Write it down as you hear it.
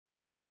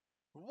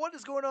What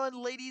is going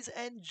on, ladies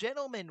and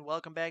gentlemen?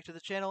 Welcome back to the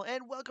channel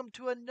and welcome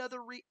to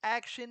another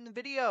reaction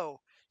video.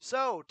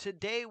 So,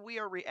 today we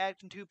are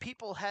reacting to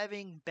people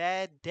having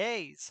bad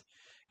days.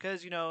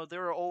 Because,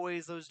 there are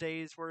always those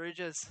days where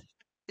it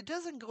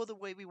doesn't go the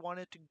way we want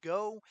it to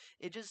go.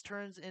 It just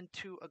turns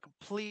into a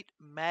complete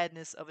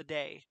madness of a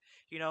day.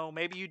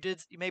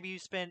 Maybe you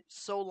spent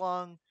so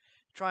long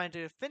trying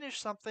to finish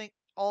something,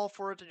 all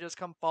for it to just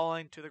come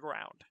falling to the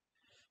ground.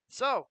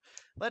 So,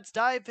 let's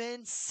dive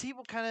in, see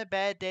what kind of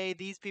bad day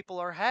these people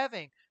are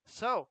having.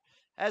 So,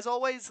 as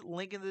always,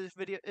 link in the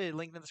video,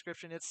 link in the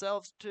description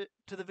itself to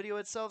the video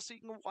itself, so you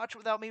can watch it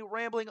without me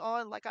rambling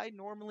on like I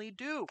normally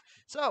do.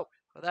 So,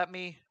 now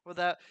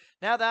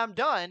that I'm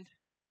done,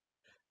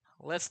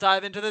 let's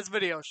dive into this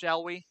video,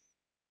 shall we?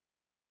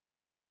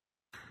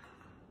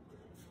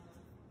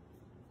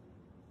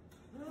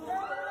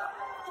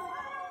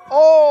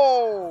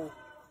 Oh!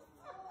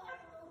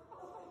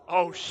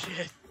 Oh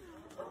shit.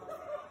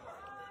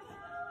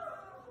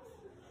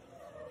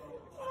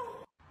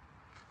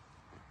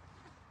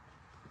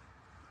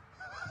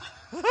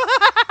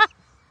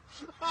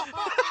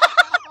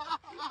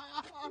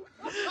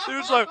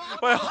 Dude's like,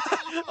 wait,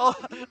 hold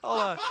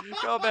on,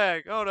 go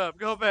back, hold up,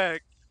 go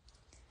back.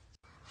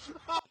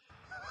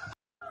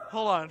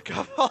 Hold on,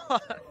 come on.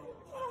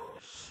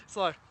 It's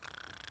like,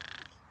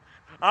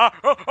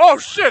 oh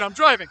shit, I'm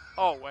driving.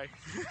 Oh, wait.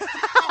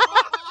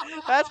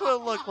 That's what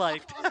it looked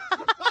like.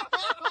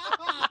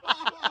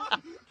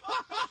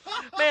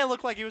 Man, it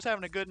looked like he was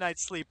having a good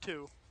night's sleep,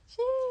 too.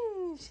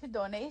 Sheesh,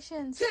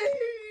 donations.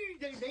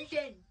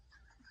 Donation.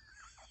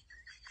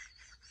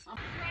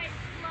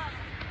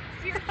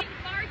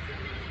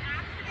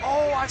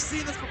 Oh, I've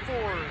seen this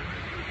before.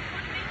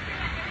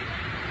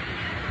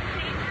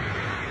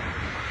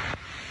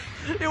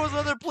 It was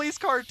another police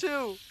car,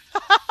 too.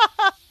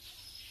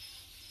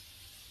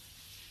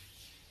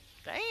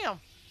 Damn.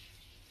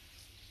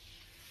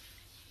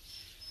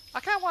 I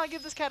kind of want to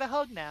give this cat a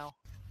hug now.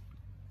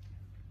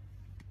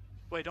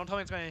 Wait, don't tell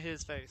me it's going to hit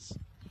his face.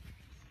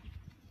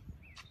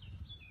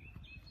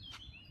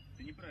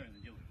 Ты неправильно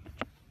делаешь.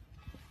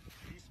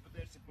 Если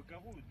пытаешься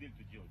боковую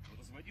дельту делать, то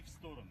разводи в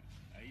сторону.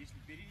 А если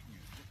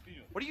переднюю, то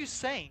вперед. What are you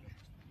saying?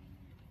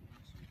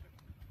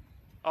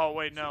 Oh,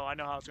 wait, no. I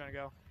know how it's going to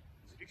go.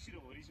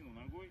 Зафиксировал резину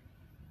ногой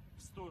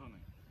в стороны.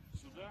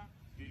 Сюда,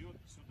 вперед,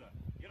 сюда.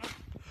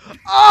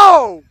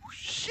 Oh,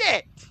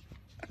 shit!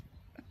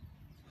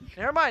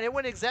 Never mind, it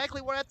went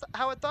exactly what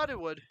how I thought it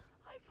would.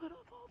 I put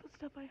off all the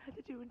stuff I had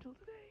to do until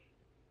today.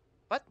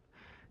 What?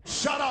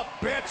 Shut up,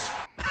 bitch!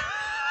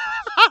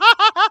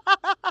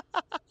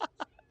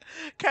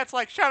 Cat's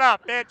like, shut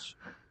up, bitch!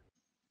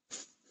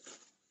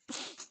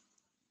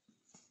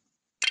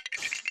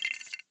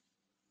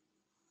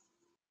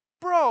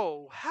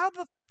 Bro,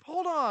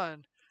 hold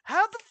on.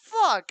 How the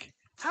fuck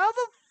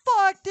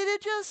did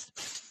it just...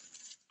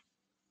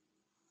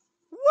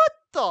 What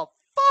the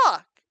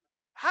fuck?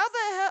 How the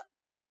hell...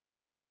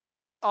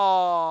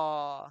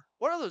 Aww.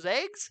 What are those,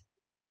 eggs?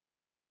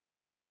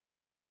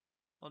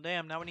 Well,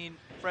 damn, now we need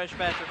fresh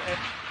batch of eggs.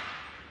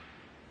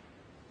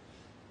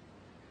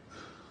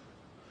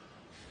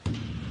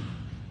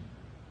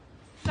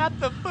 Not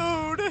the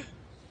food!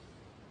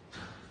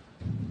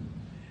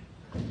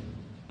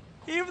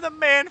 Even the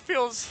man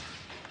feels...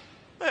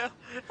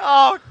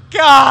 Oh,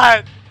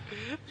 God!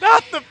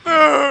 Not the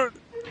food!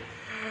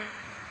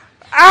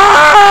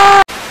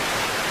 Ah!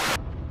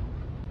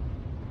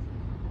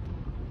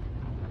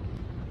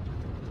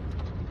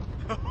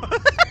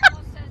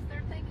 Says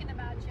they're thinking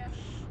about you.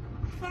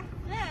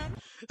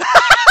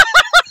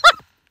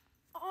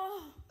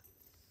 Oh,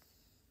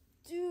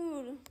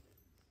 dude,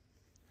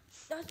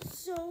 that's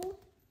so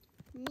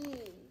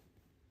mean.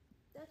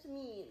 That's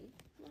mean.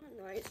 Not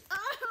nice.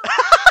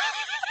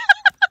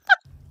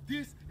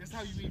 This is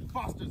how you eat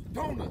Foster's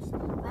Donuts,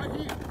 right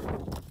here.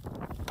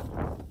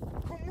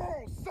 Come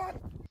on, son.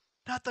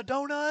 Not the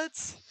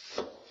donuts!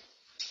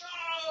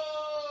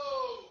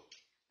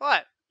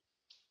 What?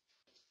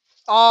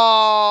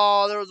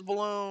 Oh, there was a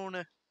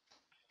balloon.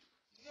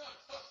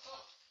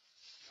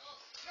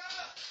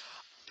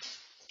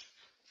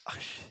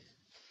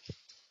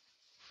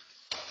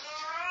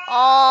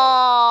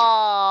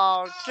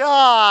 Oh,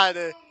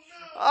 God.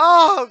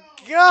 Oh,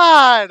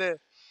 God.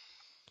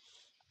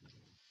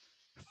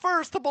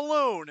 First, the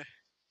balloon.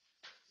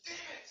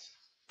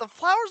 The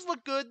flowers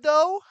look good,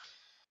 though.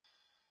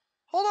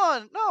 Hold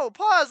on. No,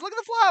 pause. Look at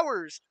the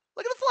flowers.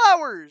 Look at the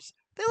flowers.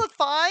 They look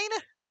fine.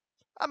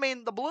 I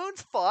mean, the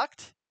balloon's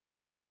fucked.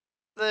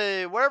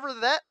 Whatever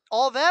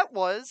all that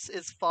was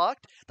is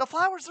fucked. The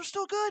flowers are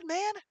still good,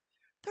 man.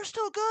 They're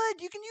still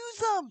good. You can use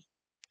them.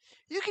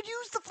 You can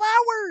use the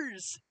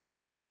flowers.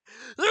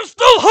 There's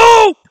still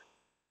hope.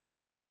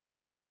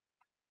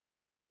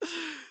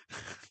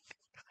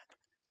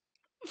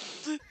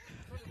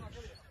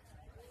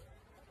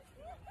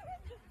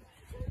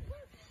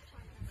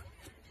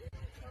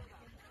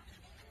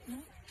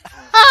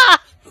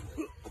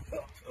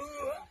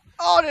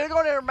 Oh, did it go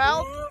in her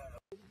mouth?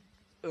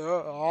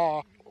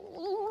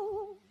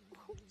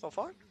 So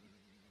far?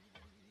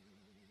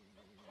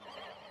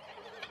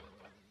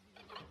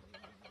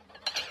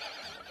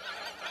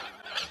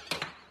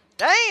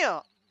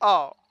 Damn!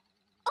 Oh.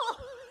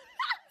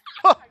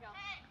 What?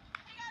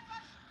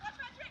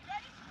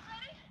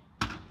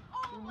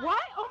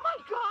 Oh my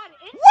god!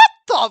 What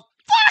the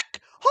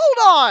fuck? Hold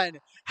on!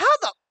 How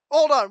the...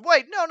 Hold on,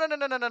 wait, no.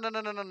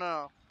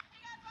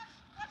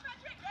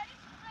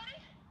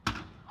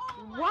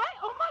 What?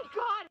 Oh my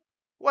god!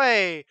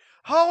 Wait,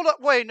 hold up,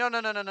 wait, no,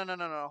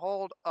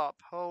 hold up,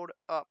 hold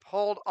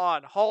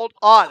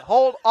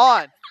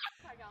on.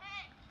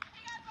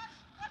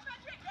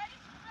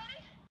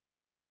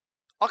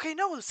 Okay,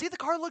 no, see, the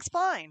car looks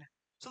fine.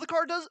 So the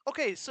car does,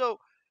 okay, so...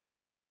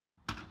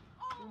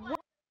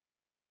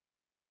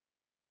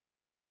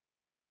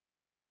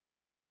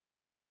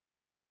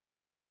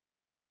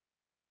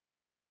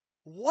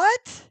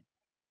 What?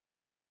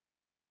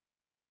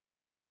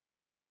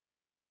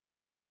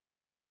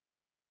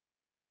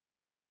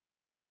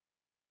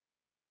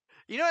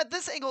 You know, at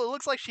this angle, it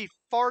looks like she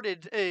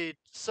farted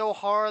so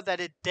hard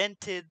that it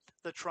dented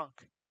the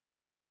trunk.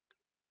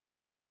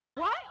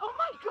 What? Oh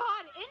my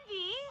god!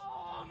 Indy!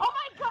 Oh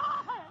my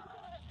god!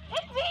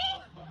 Indy!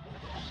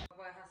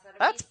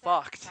 That's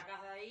fucked.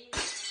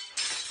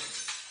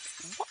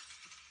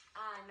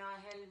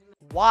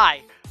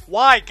 Why?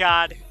 Why,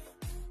 God?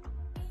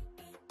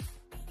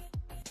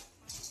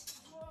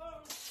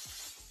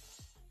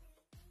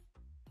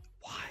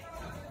 Why?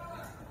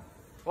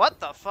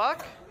 What the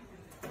fuck?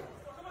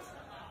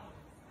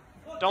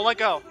 Don't let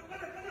go.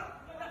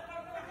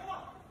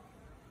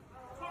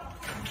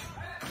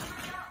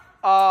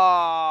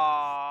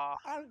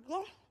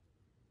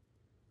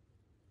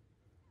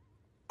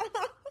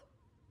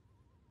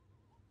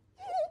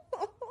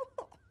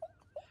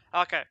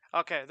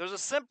 Okay.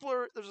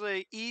 There's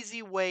a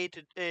easy way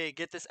to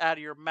get this out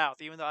of your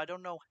mouth, even though I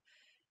don't know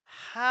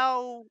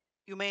how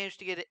you managed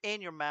to get it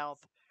in your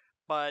mouth,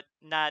 but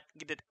not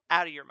get it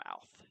out of your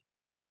mouth.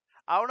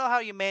 I don't know how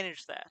you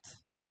manage that.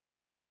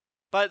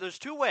 But there's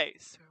two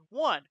ways.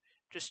 One,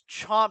 just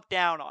chomp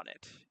down on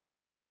it.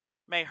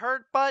 May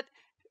hurt, but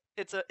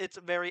it's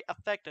very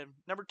effective.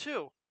 Number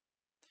two,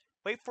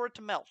 wait for it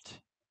to melt.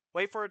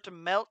 Wait for it to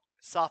melt,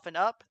 soften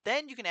up,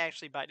 then you can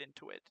actually bite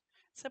into it.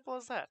 Simple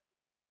as that.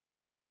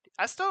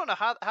 I still don't know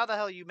how the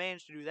hell you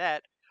managed to do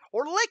that.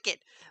 Or lick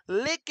it.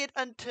 Lick it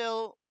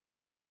until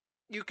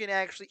you can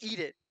actually eat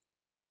it.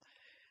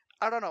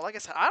 I don't know. Like I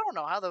said, I don't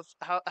know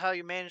how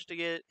you managed to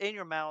get it in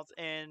your mouth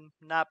and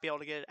not be able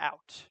to get it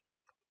out.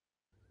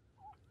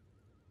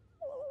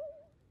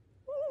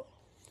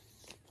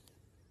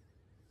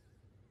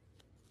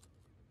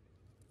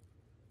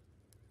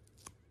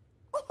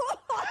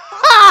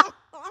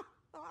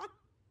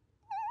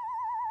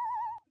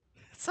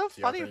 It's so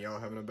So y'all funny. think y'all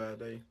having a bad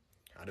day?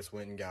 I just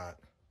went and got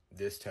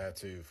this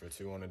tattoo for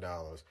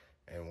 $200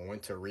 and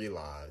went to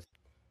realize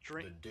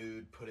the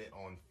dude put it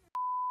on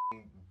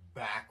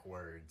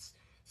backwards.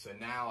 So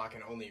now I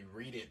can only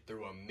read it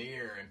through a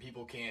mirror and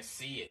people can't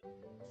see it.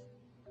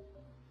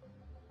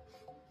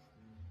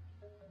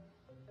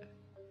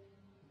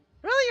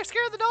 Really? You're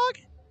scared of the dog?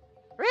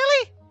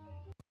 Really?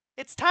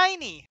 It's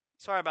tiny.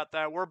 Sorry about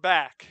that. We're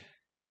back.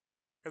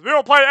 Because we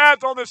don't play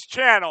ads on this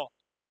channel.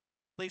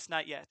 At least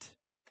not yet.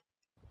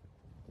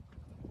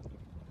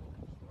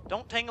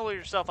 Don't tangle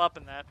yourself up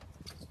in that.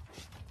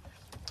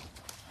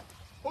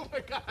 Oh my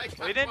god!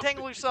 Well, you didn't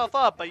tangle yourself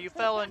up, but you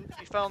fell in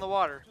the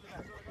water.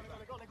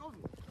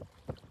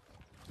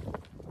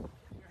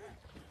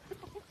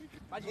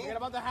 Forget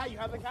about the hat. You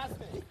have the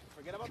casket.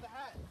 Forget about the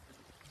hat.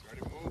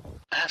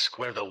 Ask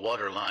where the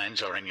water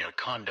lines are in your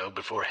condo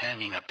before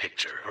hanging a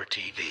picture or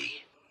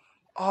TV.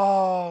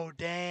 Oh,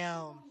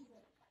 damn.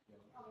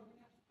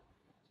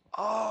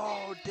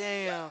 Oh,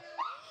 damn.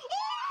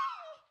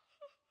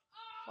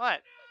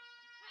 What?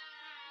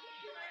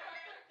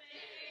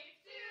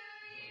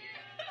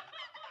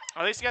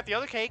 At least you got the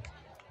other cake.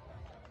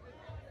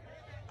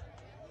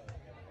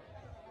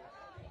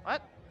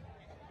 What?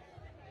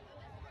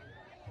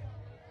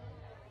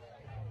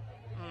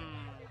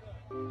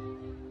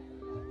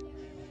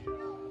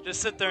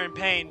 Just sit there in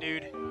pain,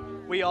 dude.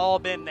 We all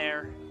been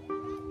there.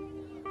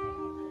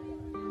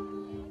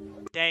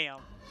 Damn.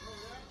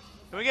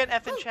 Can we get an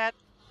F in chat?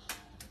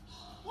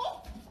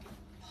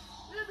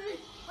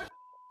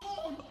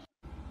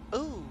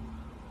 Ooh.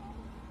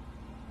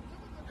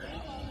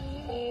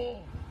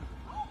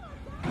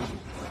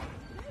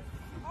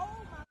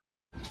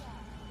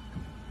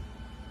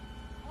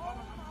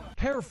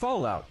 Hair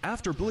fallout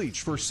after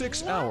bleach for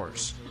 6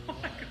 hours.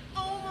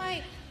 Oh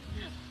my...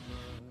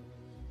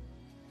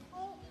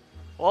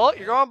 Well,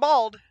 you're going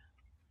bald.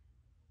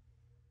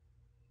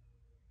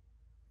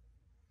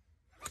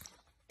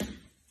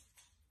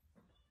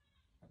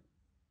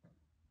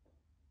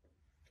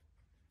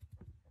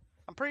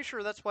 I'm pretty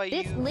sure that's why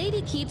This you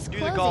lady keeps do the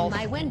closing golf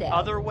my window.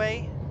 other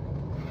way.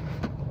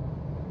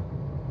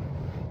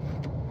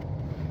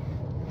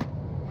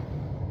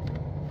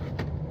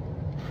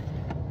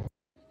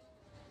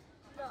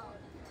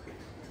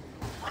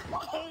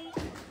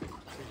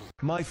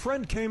 My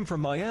friend came from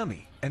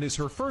Miami and is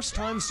her first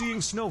time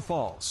seeing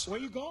snowfalls. Where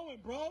you going,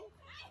 bro?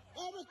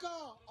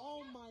 Erica!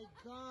 Oh my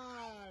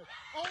god!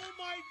 Oh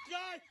my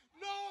god!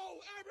 No!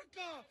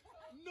 Erica!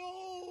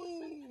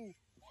 No!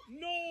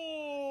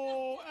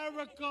 No!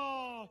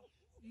 Erica!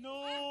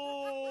 No!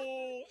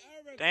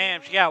 Erica!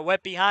 Damn, she got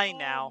wet behind Oh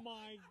now.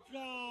 my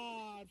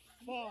god!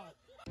 Fuck!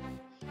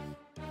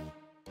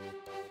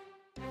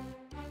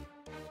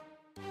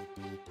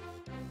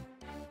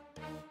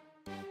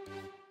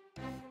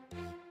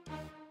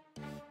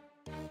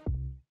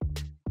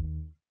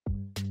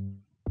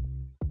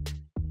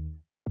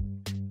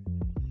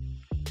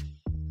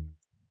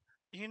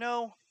 You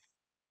know,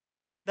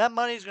 that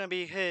money's gonna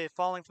be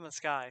falling from the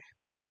sky.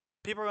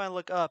 People are gonna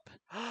look up.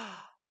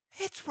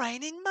 It's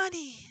raining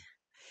money.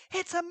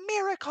 It's a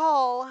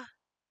miracle.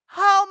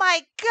 Oh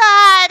my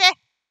god!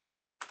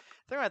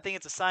 They're gonna think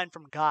it's a sign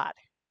from God.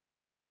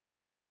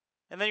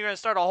 And then you're gonna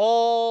start a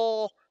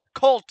whole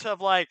cult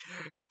of like,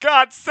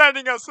 God's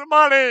sending us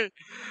money!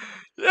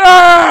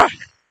 Yeah!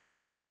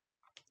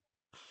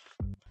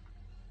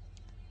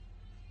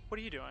 What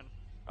are you doing?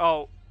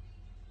 Oh.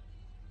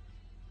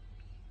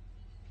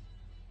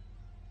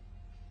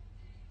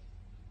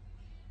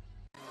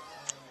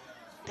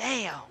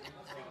 Damn.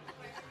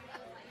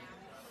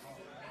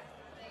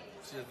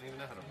 She doesn't even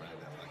know how to brag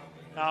that way.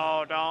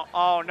 No, don't.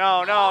 Oh,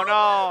 no, no,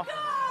 no.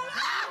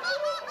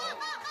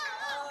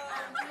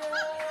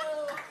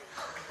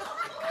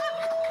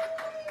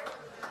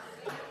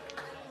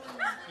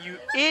 You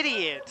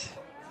idiot.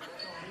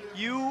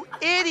 You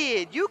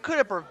idiot. You could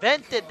have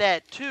prevented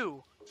that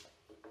too.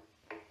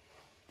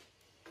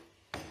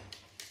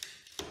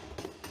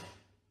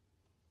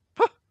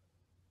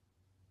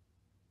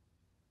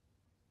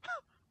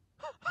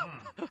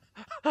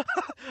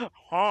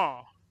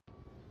 Huh.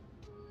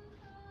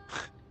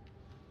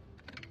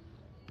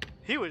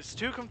 He was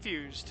too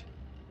confused.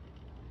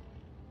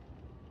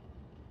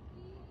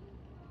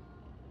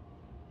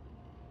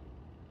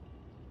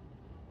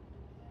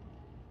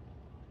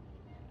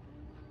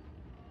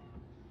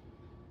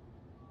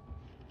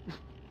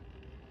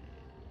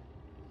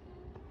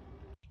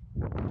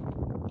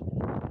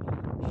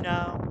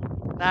 No,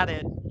 not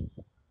it.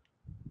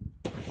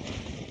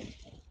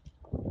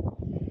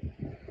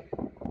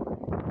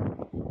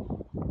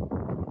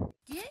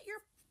 Get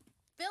your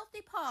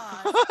filthy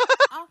paws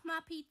off my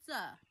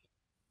pizza.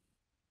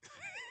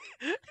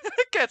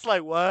 Cat's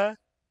like, what?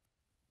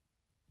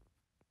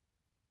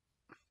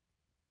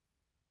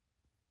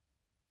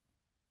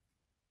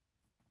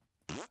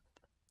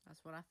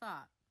 That's what I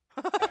thought.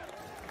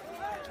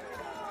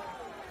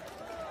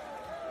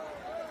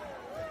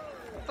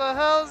 What the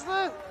hell is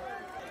this?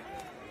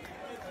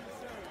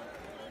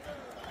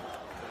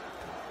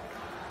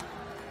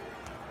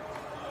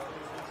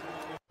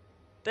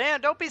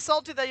 Damn, don't be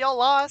salty that y'all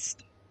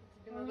lost.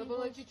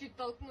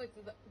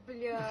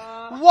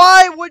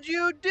 Why would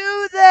you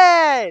do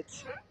that?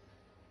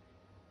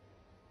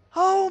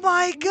 Oh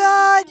my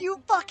god,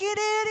 you fucking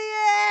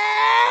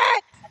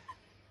idiot!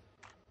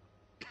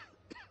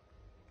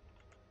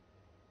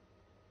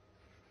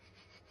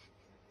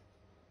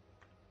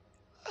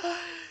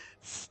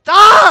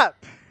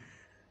 Stop!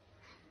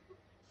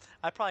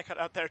 I probably cut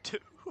out there too.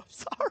 I'm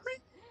sorry.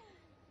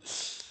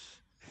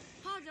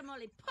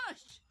 Molly,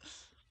 push!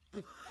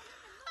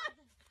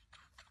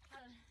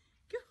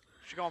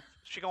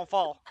 She gonna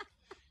fall.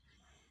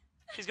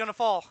 She's gonna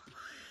fall.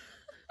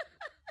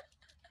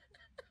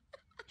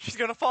 She's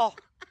gonna fall.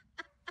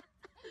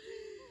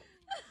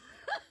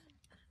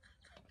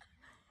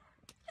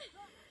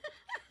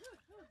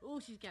 Oh,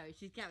 she's carried.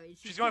 She's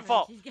gonna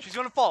fall. She's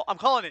gonna fall. I'm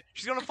calling it.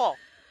 She's gonna fall.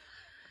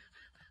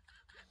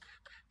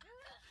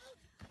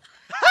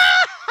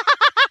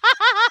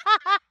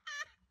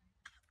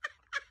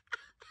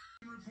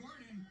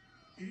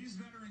 It is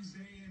Veterans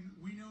Day, and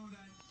we know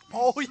that.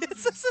 Oh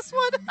yes, this is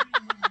one. I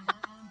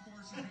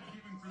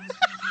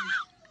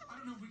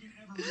don't know if we can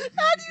ever repay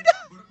How do you that,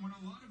 know? but when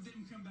a lot of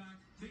them come back,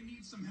 they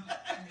need some help.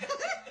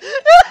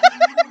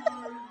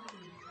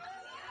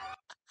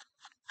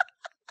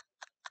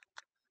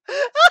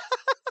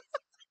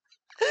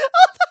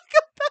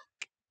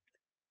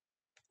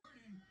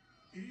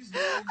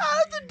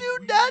 How did the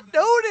dude not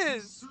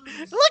notice?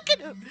 Look at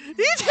him.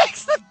 He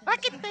takes the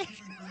fucking thing.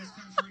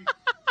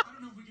 I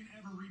don't know if we can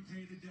ever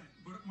repay the debt,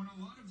 but when a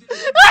lot of them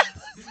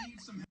they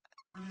need some help.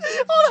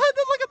 Hold on,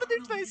 then look at the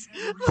dude's face.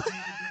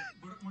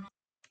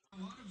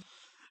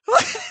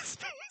 Look at his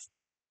face.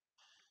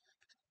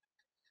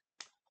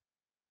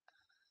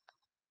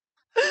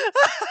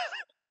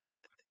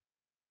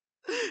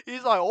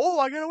 He's like, oh,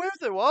 I got away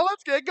with it. Well,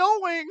 let's get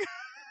going.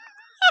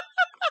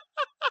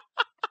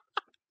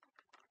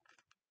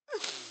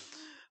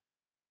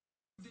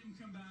 Didn't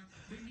come back.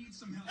 They need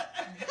some help.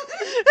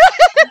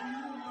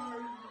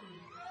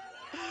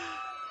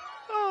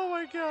 Oh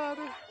my god.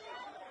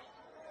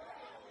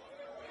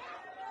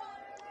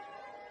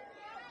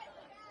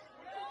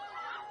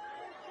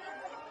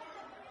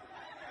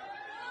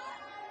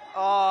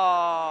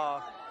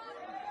 Oh.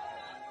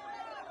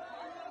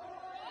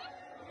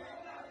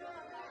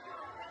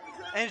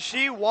 And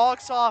she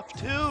walks off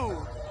too.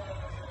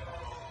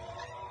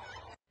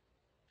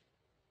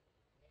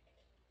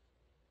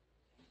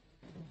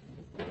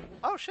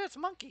 Oh shit, it's a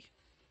monkey.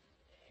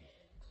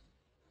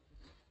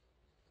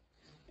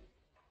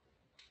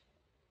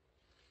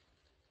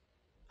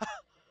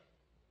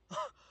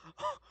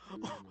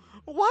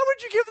 Why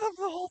would you give them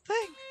the whole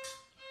thing?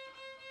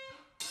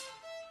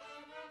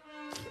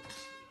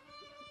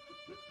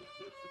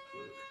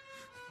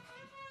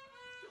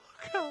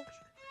 Oh,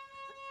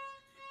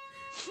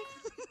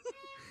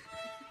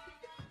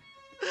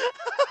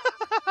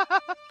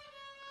 God.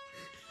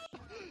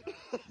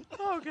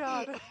 Oh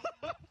God.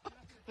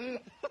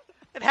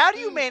 And how do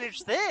you manage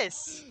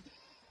this?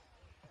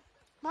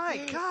 My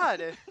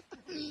God.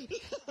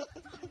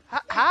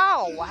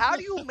 How? How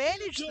do you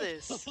manage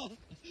this?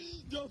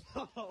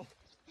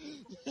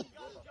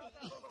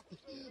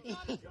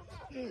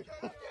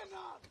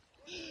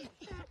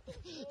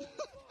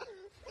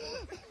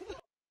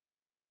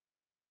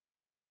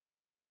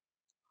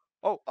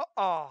 Oh,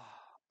 oh,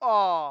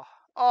 oh,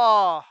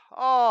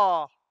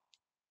 oh.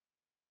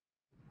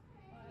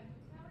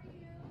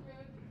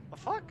 The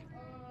fuck?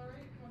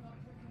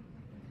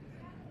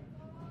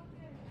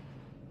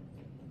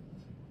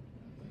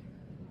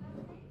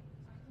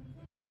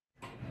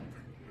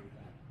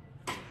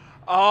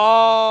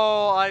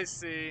 Oh, I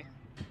see.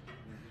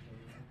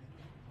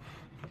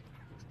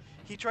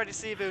 He tried to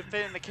see if it would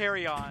fit in the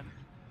carry-on.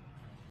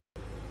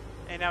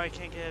 And now he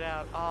can't get it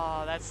out.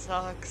 Oh, that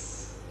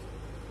sucks.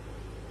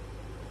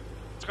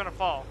 It's gonna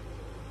fall.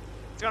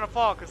 It's gonna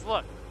fall, because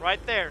look,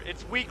 right there.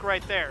 It's weak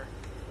right there.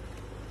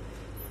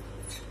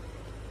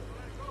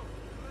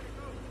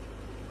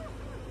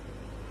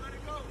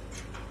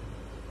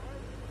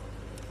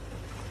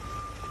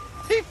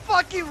 He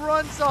fucking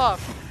runs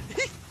off.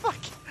 He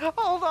fucking,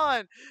 hold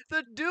on.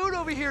 The dude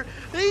over here,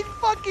 he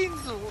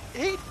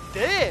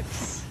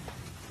dips.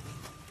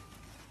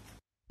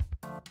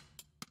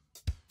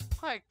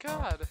 My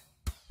God.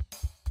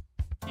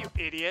 You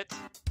idiot.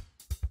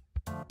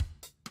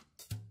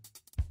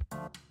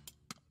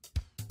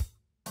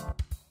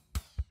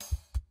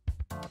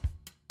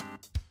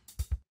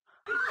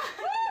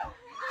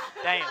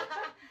 Damn.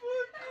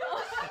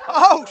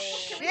 Oh,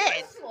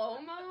 shit.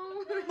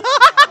 Slow-mo?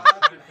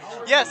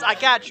 Yes, I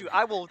got you.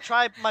 I will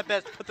try my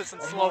best to put this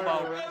in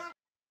slow-mo.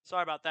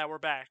 Sorry about that. We're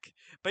back.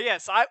 But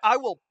yes, I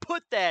will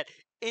put that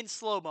in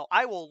slow-mo.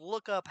 I will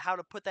look up how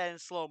to put that in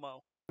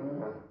slow-mo.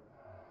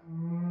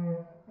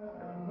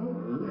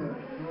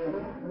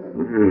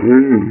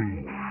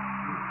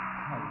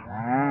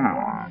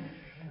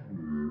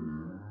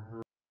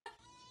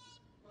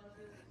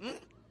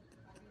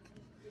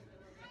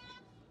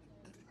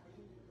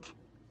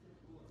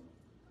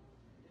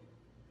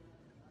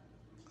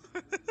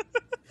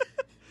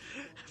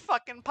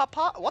 Fucking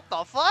papa. What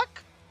the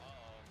fuck?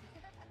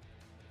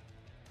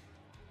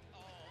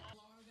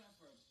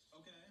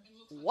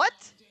 What?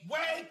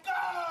 Wake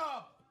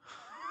up!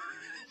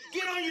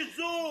 Get on your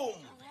Zoom!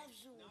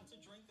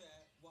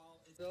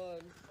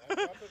 The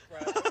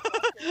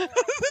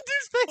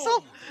dude's face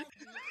all...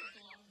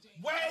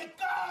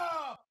 Wake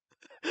up!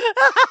 Look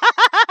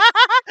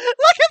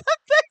at the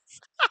face!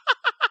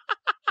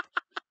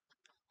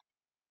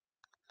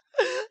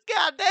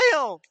 God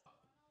damn!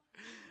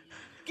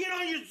 Get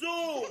on your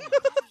Zoom!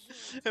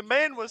 The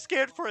man was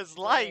scared for his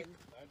life.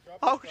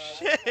 Oh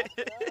shit!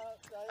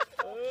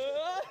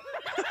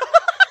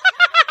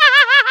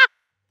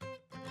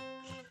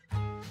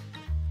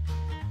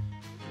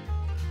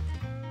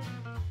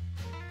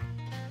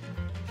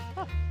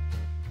 Huh.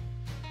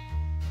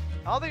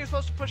 I don't think you're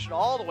supposed to push it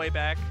all the way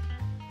back.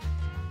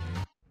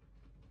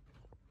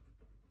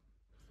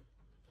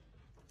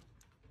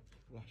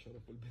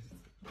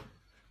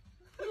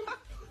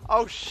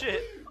 Oh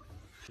shit!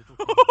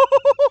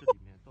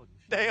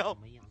 Damn!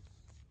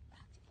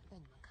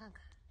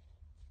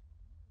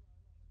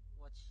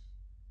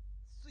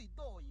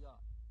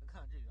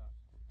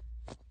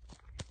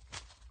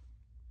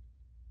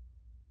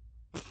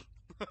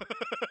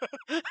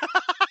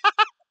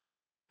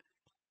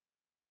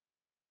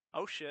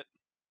 Oh shit!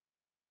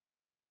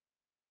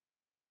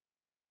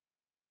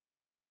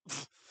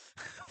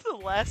 The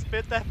last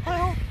bit that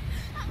fell.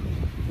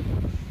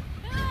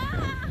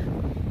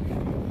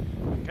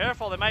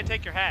 Careful, they might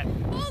take your hat.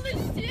 Holy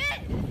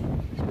shit!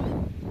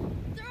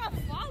 They're all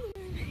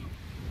following me.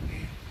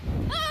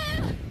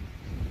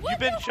 You've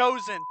been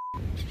chosen.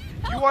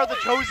 You are the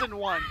chosen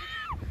one.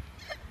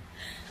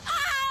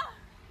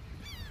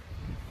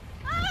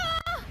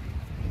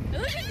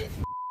 Look at this.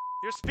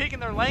 You're speaking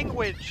their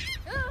language.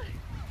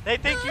 They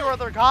think you are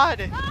their god.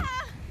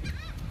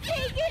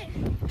 Take it.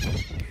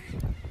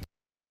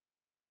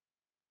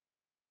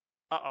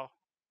 Uh-oh.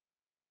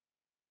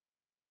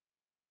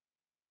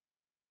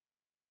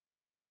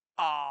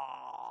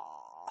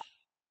 Aww.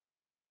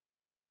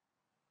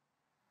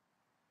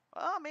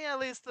 Well, I mean, at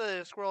least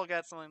the squirrel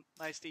got something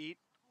nice to eat.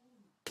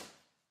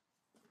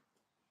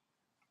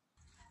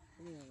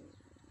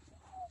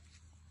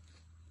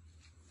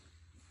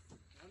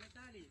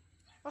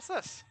 What's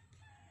this?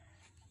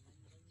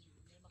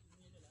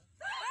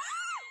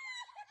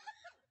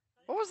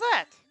 What was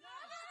that?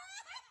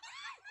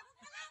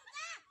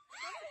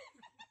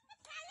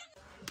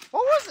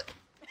 What was it?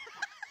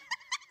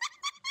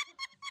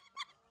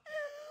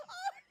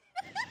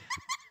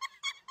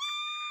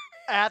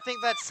 I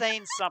think that's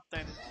saying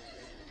something.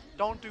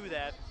 Don't do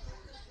that.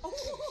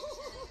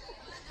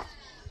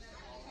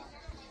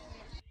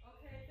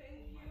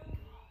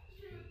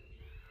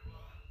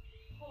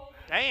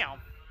 Damn.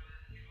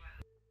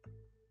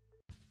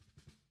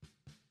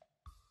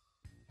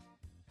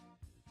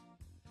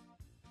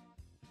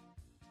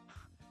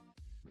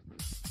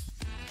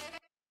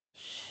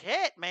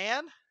 Shit,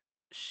 man.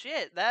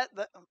 Shit, that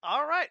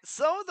all right.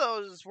 Some of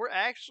those were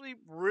actually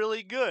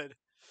really good.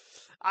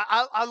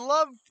 I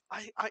love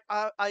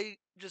I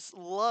just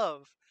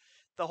love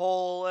the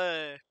whole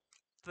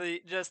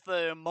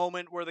the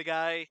moment where the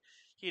guy,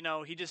 he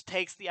just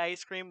takes the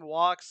ice cream,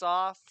 walks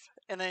off,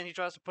 and then he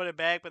tries to put it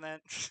back, but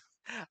then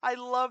I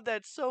love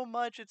that so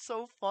much. It's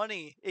so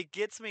funny. It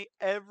gets me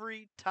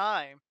every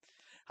time.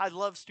 I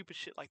love stupid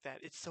shit like that.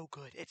 It's so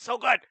good. It's so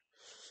good.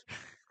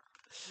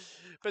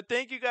 But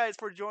thank you guys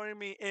for joining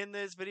me in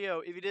this video.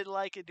 If you did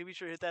like it, do be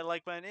sure to hit that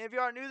like button. And if you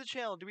are new to the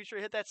channel, do be sure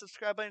to hit that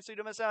subscribe button so you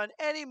don't miss out on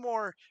any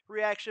more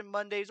Reaction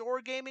Mondays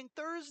or Gaming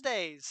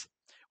Thursdays.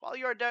 While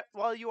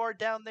you are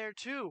down there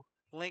too,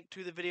 link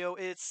to the video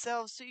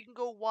itself so you can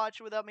go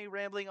watch it without me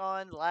rambling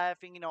on,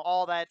 laughing,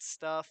 all that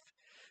stuff.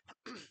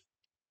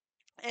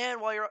 And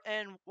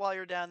while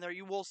you're down there,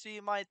 you will see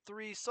my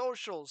 3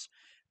 socials: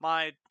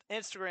 my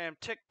Instagram,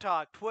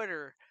 TikTok,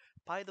 Twitter.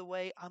 By the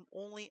way, I'm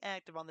only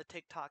active on the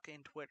TikTok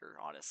and Twitter,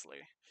 honestly.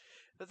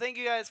 But thank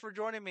you guys for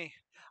joining me.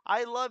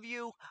 I love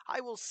you.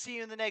 I will see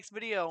you in the next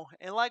video.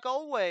 And like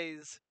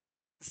always,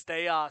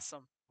 stay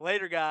awesome.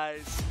 Later,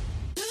 guys.